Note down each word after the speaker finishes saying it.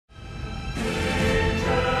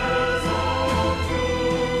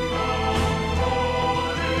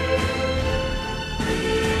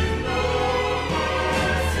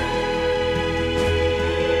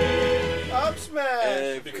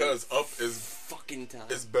Because up is fucking time.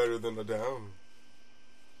 is better than a down.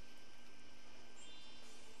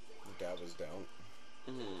 The dab is down.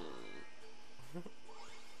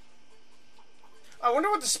 I wonder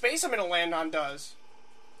what the space I'm gonna land on does.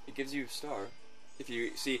 It gives you a star. If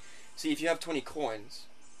you see if you have 20 coins,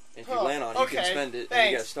 and if you Oh, land on it, you can spend it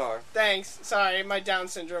and you get a star. Thanks. Sorry, my Down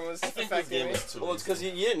syndrome was affecting me. Well, it's because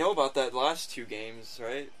you didn't know about that last 2 games,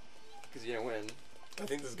 right? Because you didn't win. I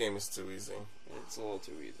think this game is too easy. It's a little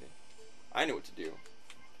too easy. I know what to do.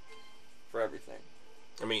 For everything.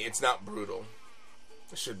 I mean, it's not brutal.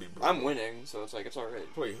 It should be brutal. I'm winning, so it's like, it's alright.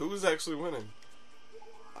 Wait, who's actually winning?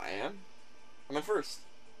 I am? I'm in first.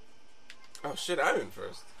 Oh shit, I'm in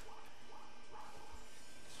first.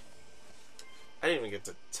 I didn't even get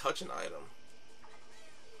to touch an item.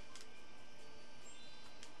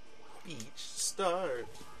 Beach start.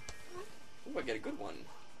 Ooh, I get a good one.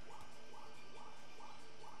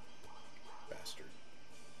 Bastard.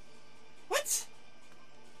 What?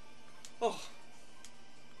 Oh.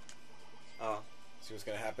 See what's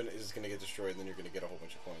gonna happen is it's gonna get destroyed and then you're gonna get a whole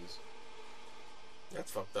bunch of coins.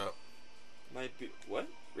 That's fucked up. Might be... What?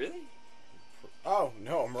 Really? Oh,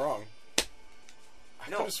 no, I'm wrong. I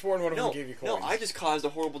could have sworn one of them gave you coins. No, I just caused a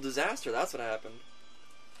horrible disaster. That's what happened.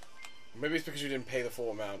 Maybe it's because you didn't pay the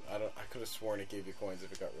full amount. I could have sworn it gave you coins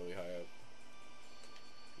if it got really high up.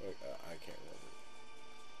 Like, I can't remember.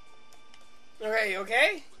 Okay, you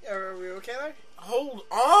okay? Are we okay there? Hold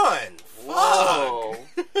on! Whoa.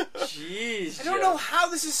 Fuck! Jeez. I don't know how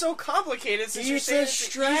this is so complicated since you're saying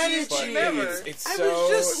it's the easiest game ever. It's I so... was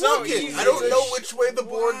just so looking. easy. I don't know which way the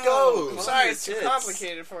board I'm goes. sorry, it's too Tits.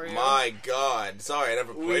 complicated for you. My god. Sorry, I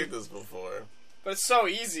never played this before. But it's so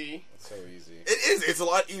easy. It's so easy. It is. It's a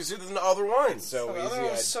lot easier than the other ones. It's so The easy. other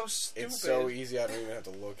one's so stupid. It's so easy I don't even have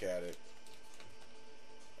to look at it.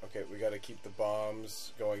 Okay, we gotta keep the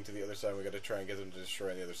bombs going to the other side. We gotta try and get them to destroy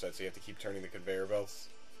on the other side. So you have to keep turning the conveyor belts.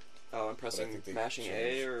 Oh, I'm pressing, mashing A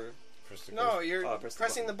changed. or No, you're press the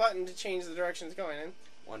pressing the button to change the direction it's going in.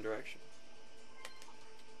 one direction.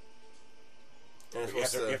 And You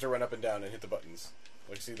have to run up and down and hit the buttons.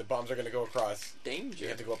 Like, see, the bombs are gonna go across. Danger. You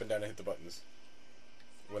have to go up and down and hit the buttons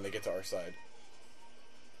when they get to our side.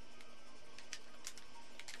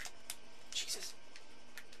 Jesus.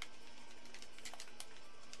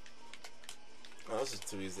 Oh, this is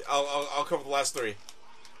too easy. I'll cover the last 3.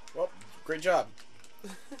 Well, great job.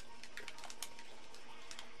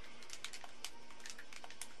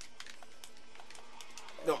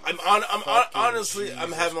 No, honestly,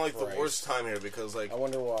 I'm having like the worst time here because like I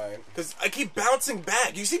wonder why. Because I keep bouncing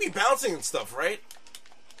back. You see me bouncing and stuff, right?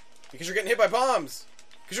 Because you're getting hit by bombs.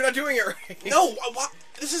 Because you're not doing it right. No,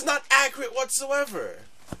 this is not accurate whatsoever.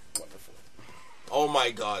 Wonderful. Oh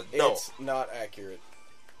my god, no. It's not accurate.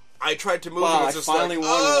 I tried to move Wow, and I it's just finally like,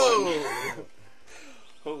 won oh!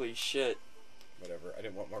 Holy shit. Whatever. I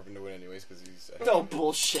didn't want Marvin to win anyways because he's ahead No of me.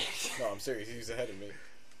 bullshit. No, I'm serious. He's ahead of me.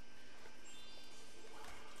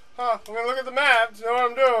 Huh, I'm gonna look at the map to know what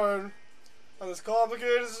I'm doing on this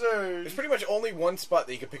complicated There's stage. pretty much only one spot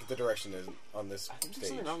that you can pick the direction in on this I think there's stage.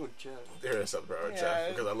 something wrong with Jeff. There is something wrong with Yeah. Jeff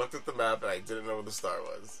because I looked at the map and I didn't know where the star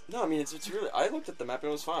was. No, I mean, it's really... I looked at the map and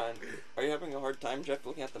it was fine. Are you having a hard time, Jeff,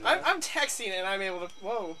 looking at the map? I'm texting and I'm able to...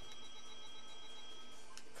 Whoa.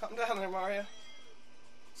 Calm down there, Mario.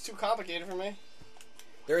 It's too complicated for me.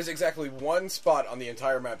 There is exactly one spot on the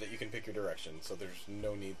entire map that you can pick your direction, so there's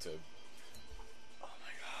no need to... Oh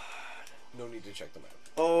my god. No need to check the map.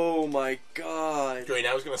 Oh my god. Great,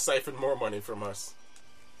 now he's going to siphon more money from us.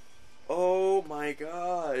 Oh my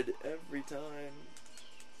god. Every time.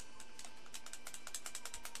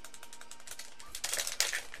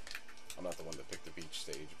 I'm not the one that picked the beach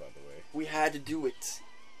stage, by the way. We had to do it.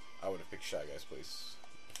 I would have picked Shy Guy's Place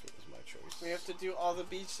if it was my choice. We have to do all the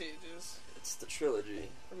beach stages. It's the trilogy.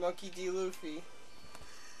 For Monkey D. Luffy.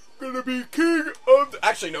 Gonna be king of...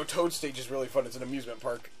 Actually, no, Toad stage is really fun. It's an amusement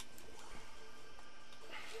park.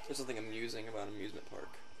 There's something amusing about an amusement park.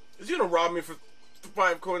 Is he going to rob me for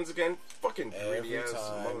 5 coins again? Fucking Every greedy ass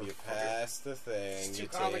time you motherfucker. pass the thing, It's too you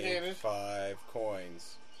complicated. take 5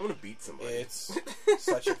 coins. I'm going to beat somebody. It's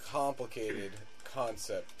such a complicated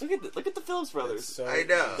concept. Look at the Phillips brothers. It's so I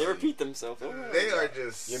know. They repeat themselves. over and They over. are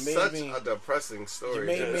just You made such me- a depressing story. You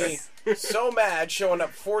made me Jeff. so mad showing up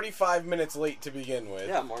 45 minutes late to begin with.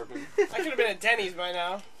 Yeah, Marvin. I could have been at Denny's by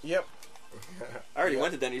now. Yep. I already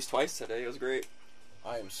went to Denny's twice today. It was great.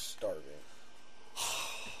 I am starving.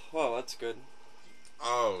 Wow, that's good.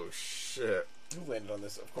 Oh, shit. Who landed on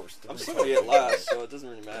this? Of course. I'm still gonna get last, so it doesn't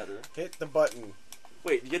really matter. Hit the button.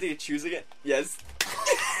 Wait, you get to choose again? Yes.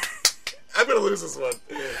 I'm going to lose this one.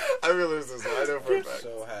 I'm going to lose this one. I know for a fact.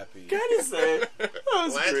 So happy. Gotta say, that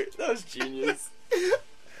was What? great. That was genius.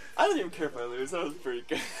 I don't even care if I lose. That was pretty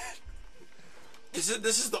good. This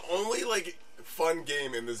is the only like fun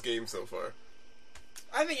game in this game so far.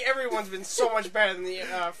 I think everyone's been so much better than the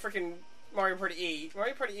freaking Mario Party 8.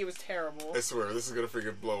 Mario Party 8 was terrible. I swear, this is gonna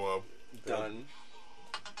freaking blow up. Done.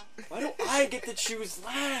 Why don't I get to choose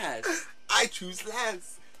last? I choose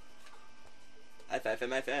last. High five at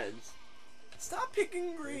my fans. Stop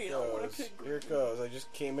picking green. I want to pick green. Here it goes. I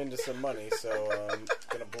just came into some money, so it's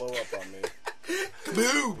gonna blow up on me.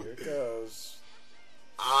 Kaboom! Here it goes.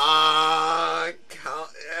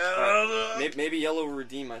 Maybe yellow will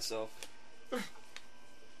redeem myself.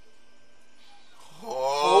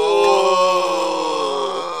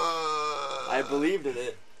 Oh. I believed in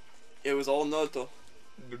it. It was all Noto.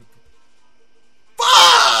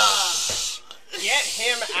 Get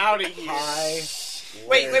him out of here.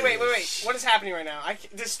 Wait. What is happening right now?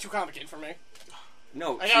 This is too complicated for me.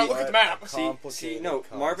 No, I gotta look at the map.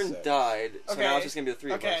 Marvin died, so Okay. now it's just gonna be the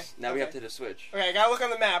three of Okay. us. Now we have to hit a switch. Okay, I gotta look on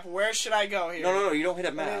the map. Where should I go here? No, you don't hit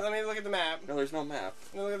a map. Let me look at the map. No, there's no map.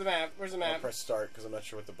 Let me look at the map. Where's the I'll map? press start because I'm not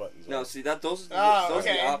sure what the buttons are. No, see those. Oh, those are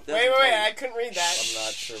okay. the op- that's Wait, the I couldn't read that. I'm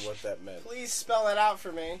not sure what that meant. Please spell that out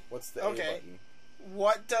for me. What's the Okay. A button?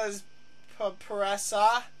 What does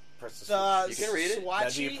pressa Press the the switch. You can read it. Now,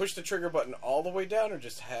 do you push the trigger button all the way down or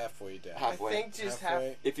just halfway down? I Halfway. think just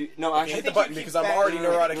Halfway? If you no, Okay, actually hit the think button you keep because I'm that- already no,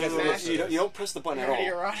 neurotic no, as no, it no, is. you don't press the button at all.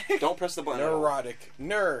 Neurotic. Don't press the button at all. Neurotic.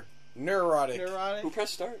 Neurotic. Neurotic. Who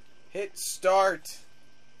pressed start? Hit start.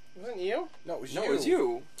 Wasn't you? No, it was No, you. it was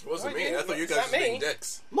you. It wasn't Wait, me. I thought you it's guys not were being me.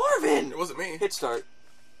 dicks. Marvin! It wasn't me. Hit start.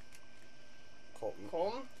 Colton.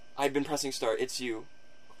 Colton? I've been pressing start. It's you.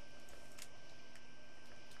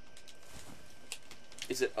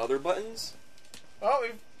 Is it other buttons? Oh,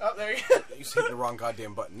 there you go. You hit the wrong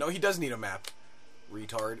goddamn button. No, he does need a map.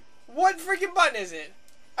 Retard. What freaking button is it?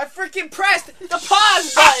 I freaking pressed the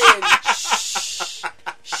pause button!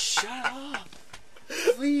 Shut up.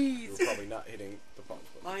 You Please. were probably not hitting the pause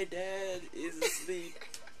button. My dad is asleep.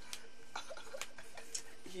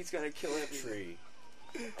 He's gonna kill everyone. 3,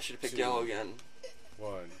 I should have picked 2, yellow again.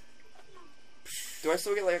 1. Do I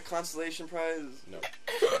still get like a consolation prize? No.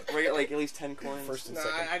 Where I get like at least 10 coins? First and No,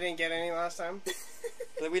 second. I didn't get any last time.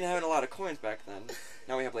 But we didn't have a lot of coins back then.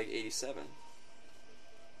 Now we have like 87.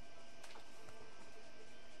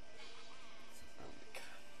 Oh my god.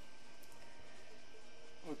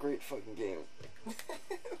 What a great fucking game.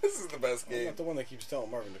 This is the best I'm game. not the one that keeps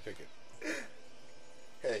telling Marvin to pick it.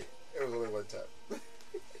 Hey, it was only one time.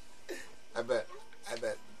 I bet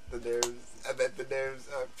the nerves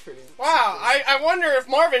are pretty. Wow, I wonder if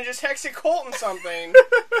Marvin just texted Colton something.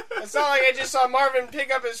 It's not like I just saw Marvin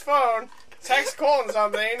pick up his phone, text Colton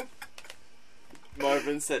something.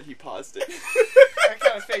 Marvin said he paused it. I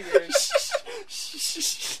kind of figured.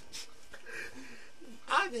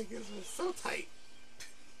 I think this was so tight.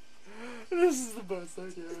 This is the best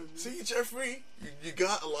idea ever. See, Jeffrey, you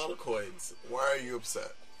got a lot of coins. Why are you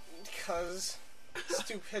upset? Because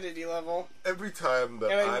stupidity level. Every time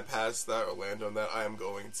that And I pass that or land on that, I am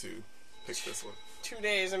going to pick this one. 2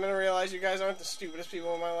 days, I'm gonna realize you guys aren't the stupidest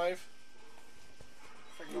people in my life.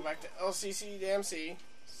 If I can go back to LCC, damn C.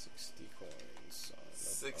 60 coins. Son of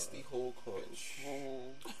 60 whole coins.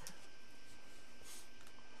 Oh.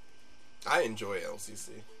 I enjoy LCC.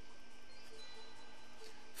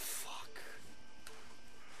 Fuck.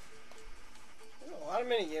 There's a lot of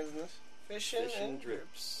mini games in this. Fishing Fish and and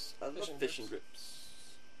drips. I love Fish and fish and drips.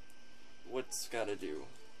 What's gotta do?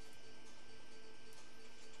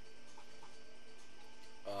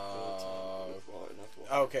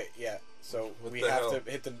 Okay, yeah. So What we the have hell?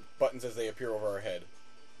 to hit the buttons as they appear over our head.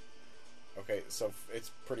 Okay, so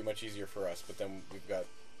it's pretty much easier for us, but then we've got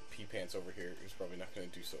Pee Pants over here who's probably not going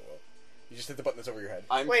to do so well. You just hit the button that's over your head.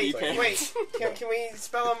 I'm Wait, P-Pants. can we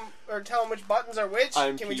spell them or tell them which buttons are which?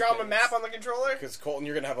 I'm Can we draw them a P-Pants. map on the controller? Because Colton,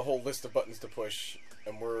 you're going to have a whole list of buttons to push,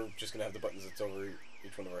 and we're just going to have the buttons that's over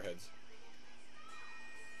each one of our heads.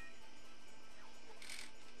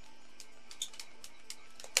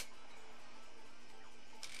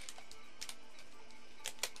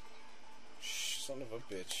 Shh, son of a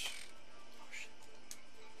bitch.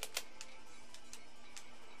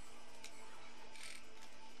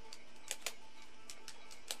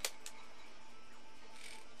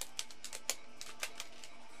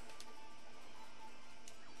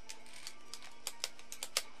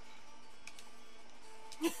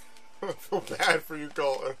 I feel bad for you,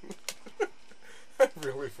 Colton. I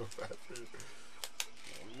really feel bad for you.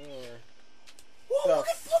 One more. Whoa,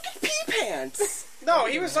 look at P-Pants! No,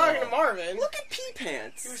 he was talking to Marvin. Look at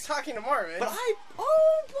P-Pants! He was talking to Marvin. But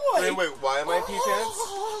oh boy! Wait, why am I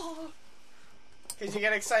P-Pants? Because you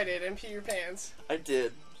get excited and pee your pants. I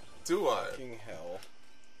did. Do I? Fucking hell.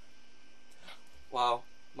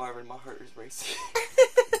 Marvin, my heart is racing.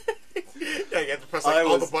 Yeah, you have to press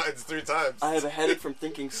all the buttons 3 times. I have a headache from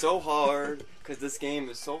thinking so hard, because this game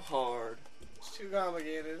is so hard. It's too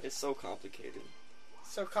complicated. It's so complicated.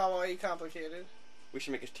 So kawaii complicated. We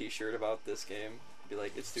should make a t-shirt about this game. Be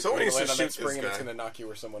like, it's too Someone needs to land on shoot that spring this and it's guy. gonna knock you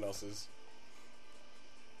where someone else is.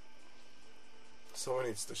 Someone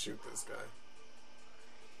needs to shoot this guy.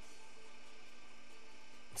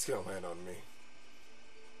 It's gonna land on me.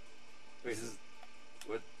 Wait, is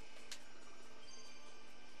what?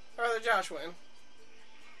 Or rather, Josh win.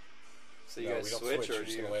 So you No, guys we don't switch, switch. or You're do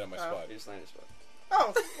just you? gonna land on my spot. You just land a spot.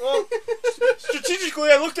 Oh, well,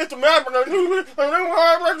 strategically I looked at the map and I knew where Josh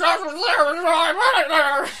was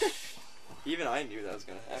there. Even I knew that was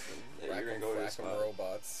gonna happen. That you were gonna go to the Whack 'em spot.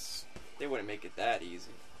 robots. They wouldn't make it that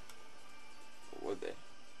easy. Or would they?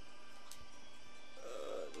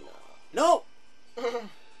 No! What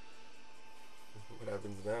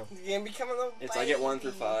happens now? The game become a little It's baby. I get 1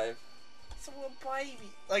 through 5. It's a little baby.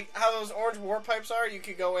 Like how those orange warp pipes are, you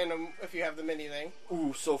could go in them if you have the mini thing.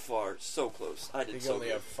 Ooh, so far, so close. I You did can so only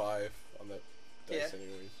good. have 5 on that dice Yeah.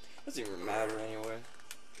 anyways. Doesn't even matter anyway.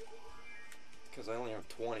 Because I only have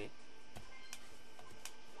 20.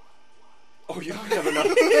 Oh, you don't have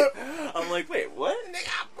enough. I'm like, wait, what?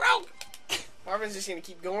 Nigga, broke. Marvin's just gonna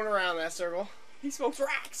keep going around that circle. He smokes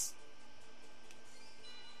racks.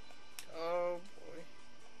 Oh boy.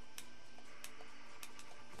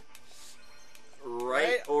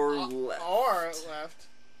 Right or left? Or left.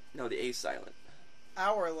 No, the A's silent.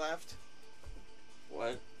 Our left.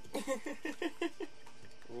 What?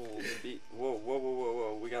 Roll the beat. Whoa, whoa, whoa, whoa,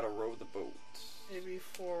 whoa. We gotta row the boat. Maybe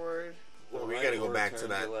forward. Well, we Right gotta go or back turn to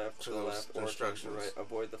that, left, to the those left, or turn to instructions. the right.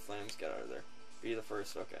 Avoid the flames. Get out of there. Be the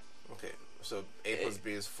first. Okay. Okay, so A plus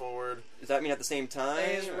B is forward. Does that mean at the same time? A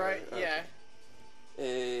is or- right. okay. Yeah.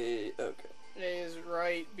 A. Okay. A is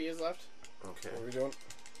right. B is left. Okay. What are we doing?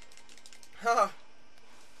 Huh.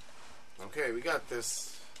 Okay, we got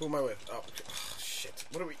this. Who am I with? Oh, okay. Oh, shit.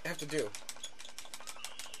 What do we have to do?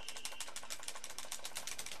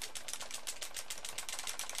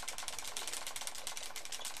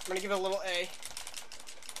 I'm gonna give it a little A.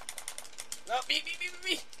 No, B, B, B,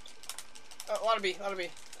 B, B. Oh, a lot of B, a lot of B.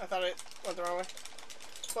 I thought it went the wrong way.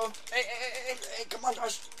 Both. A, A, A, A, A. Come on,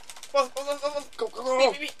 Josh. Both, both, both, both. Go, go,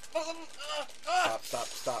 go. B, B, B. Both of them. Stop, stop,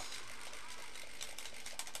 stop.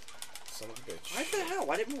 Son of a bitch. Why the hell?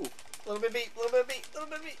 Why did it move? A little bit B, a little bit B, a little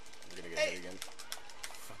bit B. I'm gonna get Hey. hit again.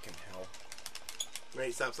 Fucking hell.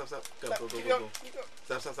 Wait, stop. Go, Stop, go, go, keep go, going, go. keep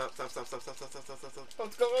going. Stop.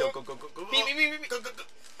 Both go, Go, go, go, go, go, go. B, B, B, B, B. Go.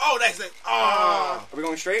 Oh, that's it. Oh. Are we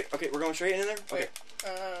going straight? Okay, we're going straight in there? Okay. Wait,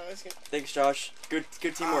 that's good. Thanks, Josh. Good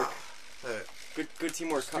teamwork. Hey. Good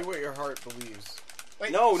teamwork. Just do what your heart believes.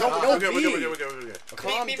 Wait. No, no, stop. no. Okay, B. we're good.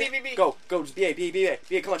 Calm B, B, down. B, B. Go, just B,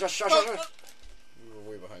 A. Come on, Josh. Oh, We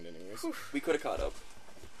were way behind anyways. We could have caught up.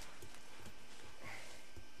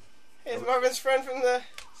 Hey, it's Marvin's friend from the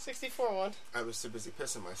 64 one. I was too busy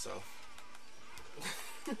pissing myself.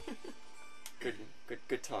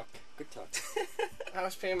 Good talk. Good talk. I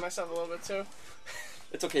was paying myself a little bit too.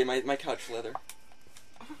 It's okay, my couch leather.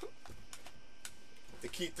 To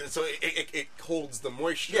keep the, so it holds the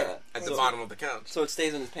moisture Yeah. at the So- bottom of the couch. So it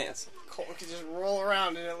stays in his pants. Colton could just roll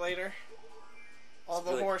around in it later. All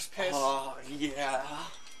the Like, horse piss. Oh, yeah.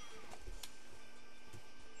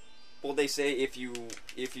 Well, they say if you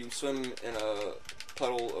swim in a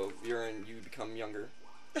puddle of urine, you become younger.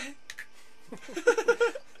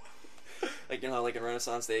 Like, you know how, like, in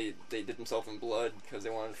Renaissance, they did themselves in blood because they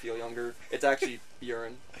wanted to feel younger? It's actually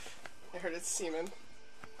urine. I heard it's semen.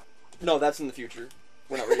 No, that's in the future.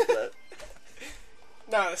 We're not ready for that.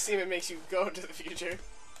 No, the semen makes you go to the future.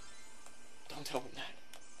 Don't tell them that.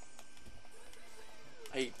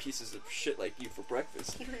 I eat pieces of shit like you for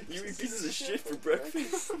breakfast. You eat pieces of shit for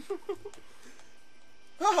breakfast?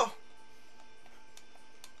 Oh!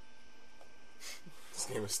 This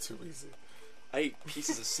game is too easy. I eat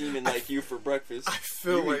pieces of semen like you for breakfast. I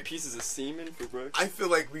feel You eat like pieces of semen for breakfast? I feel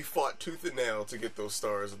like we fought tooth and nail to get those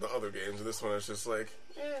stars in the other games, and this one is just like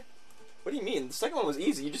Yeah. What do you mean? The second one was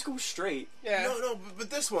easy. You just go straight. Yeah. no,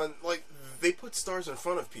 but this one, like, they put stars in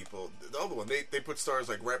front of people. The other one, they put stars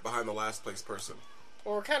like right behind the last place person.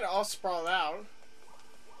 Well, we're kind of all sprawled out.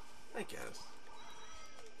 I guess.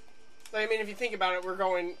 Like, I mean, if you think about it, we're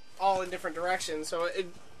going all in different directions, so it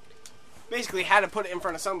basically had to put it in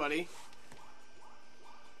front of somebody.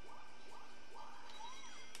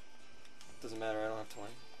 Doesn't matter. I don't have 20.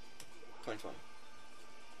 2020.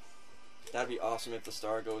 That'd be awesome if the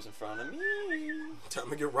star goes in front of me. Time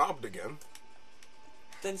to get robbed again.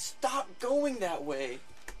 Then stop going that way.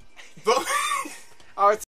 Oh,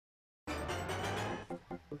 it's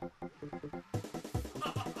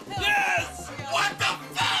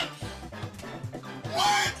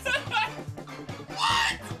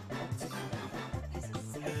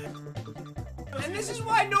And this is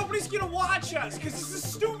why nobody's gonna watch us, because this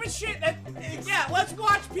is stupid shit that, yeah, let's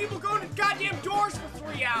watch people go to goddamn doors for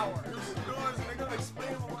 3 hours. Doors, and they're gonna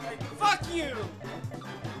explain why. Fuck you.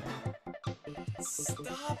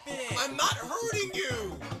 Stop it. I'm not hurting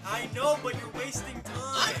you. I know, but you're wasting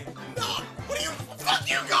time. I'm not. What do you? Fuck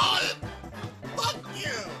you, God. Fuck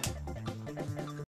you.